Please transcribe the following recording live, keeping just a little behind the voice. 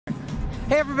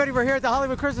Hey everybody, we're here at the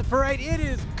Hollywood Christmas Parade. It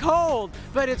is cold,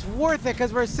 but it's worth it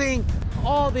because we're seeing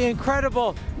all the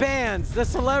incredible bands, the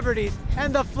celebrities,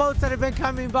 and the floats that have been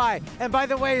coming by. And by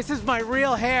the way, this is my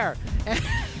real hair.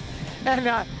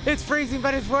 And it's freezing,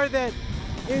 but it's worth it.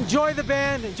 Enjoy the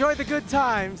band, enjoy the good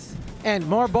times. And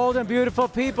more bold and beautiful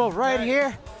people right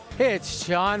here. It's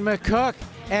John McCook.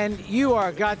 And you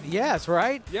are yes,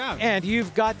 right? Yeah. And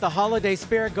you've got the holiday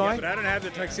spirit going. Yeah, but I don't have the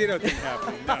tuxedo thing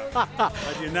happening. No,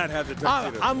 I do not have the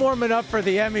tuxedo. I'm warming up for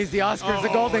the Emmys, the Oscars, the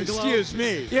Golden Globes. Excuse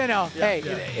me. You know, Yeah, hey,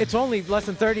 it's only less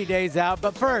than 30 days out.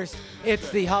 But first, it's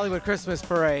the Hollywood Christmas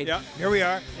Parade. Yeah, here we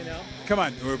are. You know? Come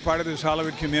on, we're part of this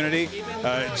Hollywood community.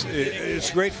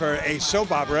 It's great for a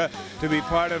soap opera to be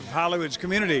part of Hollywood's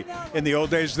community. In the old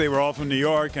days, they were all from New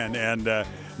York, and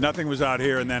nothing was out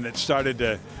here, and then it started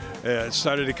to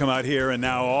come out here, and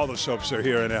now all the soaps are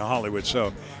here in Hollywood.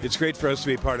 So it's great for us to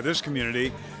be part of this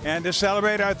community and to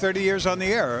celebrate our 30 years on the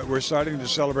air. We're starting to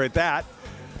celebrate that,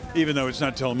 even though it's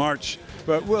not till March.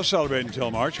 But we'll celebrate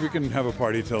until March. We can have a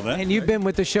party till then. And you've been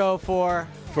with the show for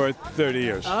 30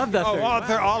 years. Of the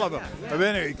 30. All of them. Yeah. I've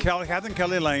been here. Captain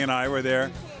Kelly Lang and I were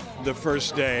there the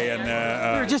first day, and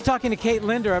we were just talking to Kate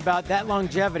Linder about that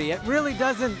longevity. It really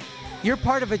doesn't. You're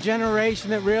part of a generation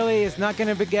that really is not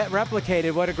going to get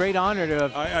replicated. What a great honor to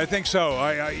have. I think so.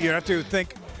 You have to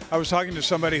think. I was talking to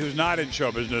somebody who's not in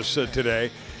show business today,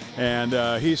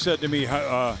 and he said to me,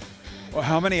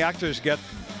 how many actors get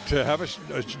to have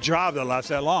a job that lasts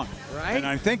that long? Right. And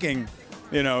I'm thinking,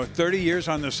 30 years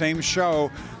on the same show,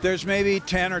 there's maybe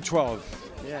 10 or 12.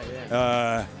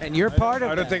 Yeah. And you're part of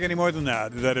it. I don't think any more than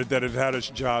that have had a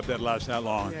job that lasts that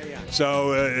long. Yeah.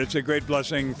 So it's a great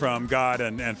blessing from God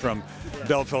and from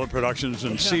Bell Phillip Productions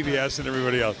and CBS and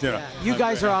everybody else. You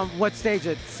guys are on what stage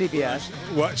at CBS?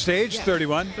 What stage?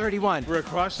 31. 31. We're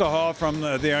across the hall from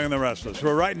the Young and the Restless.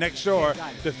 We're right next door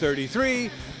to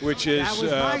 33, which is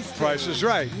Price is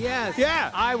Right. Yes.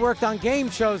 Yeah. I worked on game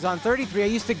shows on 33. I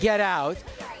used to get out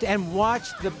and watch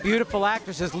the beautiful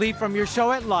actresses leave from your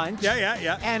show at lunch.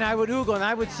 Yeah. And I would oogle, and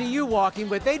I would see you walking,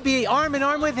 but they'd be arm in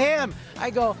arm with him. I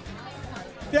go,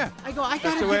 I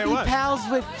gotta be pals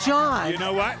with John. You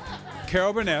know what?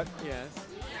 Carol Burnett. Yes.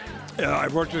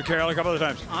 I've worked with Carol a couple of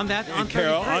times. On 33.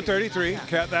 Carol on 33.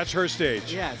 That's her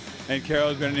stage. Yes. And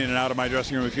Carol's been in and out of my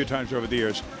dressing room a few times over the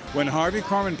years. When Harvey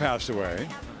Korman passed away,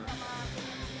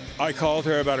 I called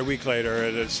her about a week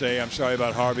later to say, I'm sorry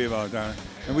about Harvey,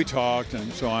 and we talked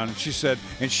and so on. She said,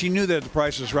 and she knew that The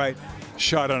Price is Right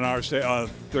shot on our stage,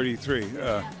 33.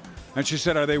 And she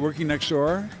said, are they working next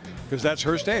door? Because that's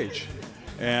her stage.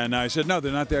 And I said, no,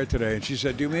 they're not there today. And she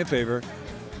said, do me a favor,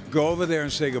 go over there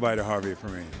and say goodbye to Harvey for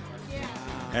me. Yeah.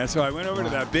 And so I went over to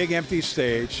that big empty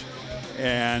stage,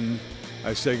 and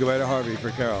I said goodbye to Harvey for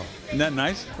Carol. Isn't that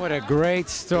nice? What a great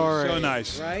story. So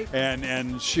nice. Right?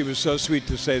 And she was so sweet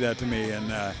to say that to me.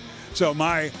 And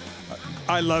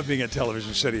I love being at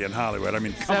Television City in Hollywood. I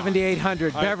mean,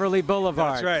 7800 Beverly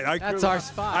Boulevard. That's right. That's our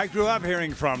spot. I grew up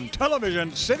hearing from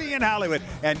Television City in Hollywood,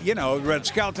 and Red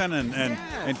Skelton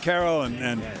and Carol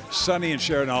and Sonny and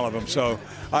Sharon, all of them. So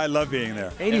I love being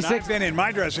there. 86. And I've been in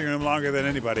my dressing room longer than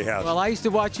anybody has. Well, I used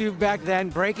to watch you back then,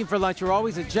 breaking for lunch. You were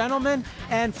always a gentleman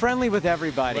and friendly with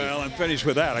everybody. Well, I'm finished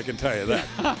with that. I can tell you that.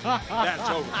 That's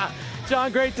over.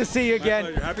 John, great to see you again.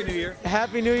 My pleasure. Happy New Year.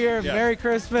 Happy New Year, Yeah. Merry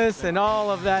Christmas, and all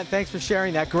of that. Thanks for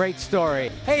sharing that great story.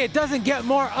 Hey, it doesn't get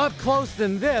more up close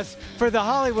than this for the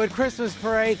Hollywood Christmas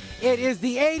Parade. It is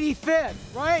the 85th,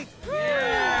 right?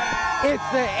 Yeah.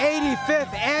 It's the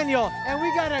 85th annual, and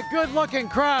we got a good-looking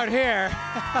crowd here.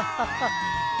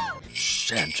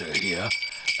 Santa here,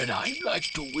 and I'd like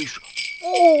to wish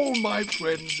all my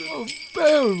friends a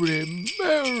very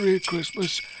Merry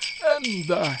Christmas and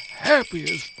the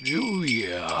happiest New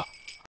Year.